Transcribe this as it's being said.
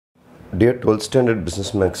Dear 12th standard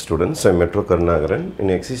business max students, I am Metro Karnagaran. In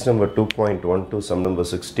exercise number 2.12, sum number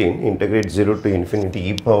 16, integrate 0 to infinity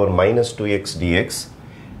e power minus 2x dx.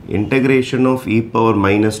 Integration of e power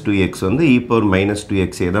minus 2x வந்து e power minus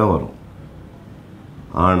 2x தான் வரும்.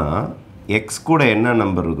 ஆனா x கூட என்ன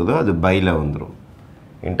number இருக்குதோ அது பைல வந்துரும்.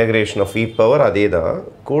 Integration of e power அதே தான்,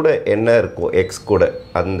 கூட என்ன இருக்கோ x கூட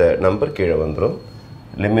அந்த நம்பர் கீழே வந்துரும்.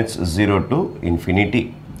 Limits 0 to infinity.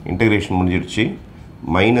 Integration முடிஞ்சிருச்சு.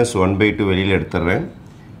 minus 1 by 2 வெளியில் எடுத்துறேன்.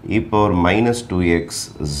 e power minus 2x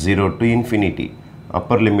 0 to infinity.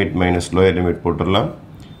 upper limit minus lower limit போட்டுடலாம்.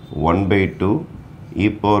 1 by 2 e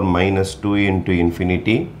power minus 2 into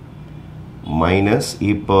infinity minus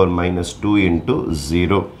e power minus 2 into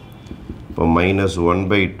 0. இப்போ minus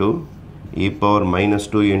 1 by 2 e power minus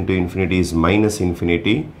 2 into infinity is minus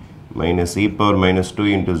infinity minus e power minus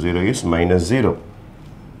 2 into 0 is minus 0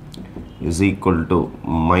 is equal to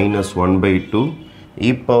minus 1 by 2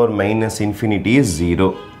 e power minus infinity is 0.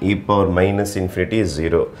 e power minus infinity is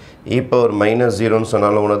 0. e power minus 0 னு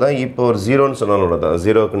சொன்னாலும் ஒண்ணுதான், e power 0 னு சொன்னாலும் ஒண்ணுதான்.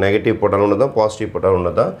 0 க்கு negative போட்டாலும் ஒண்ணுதான், positive போட்டாலும்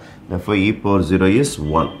ஒண்ணுதான். Therefore e power 0 is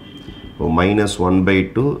 1. So minus 1 by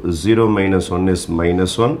 2, 0 minus 1 is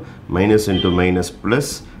minus 1, minus into minus plus,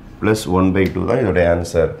 plus 1 by 2 தான் இதோட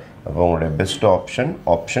ஆன்சர். அப்போ உங்களுடைய பெஸ்ட்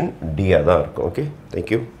ஆப்ஷன் D தான் இருக்கும். Okay,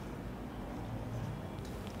 thank you.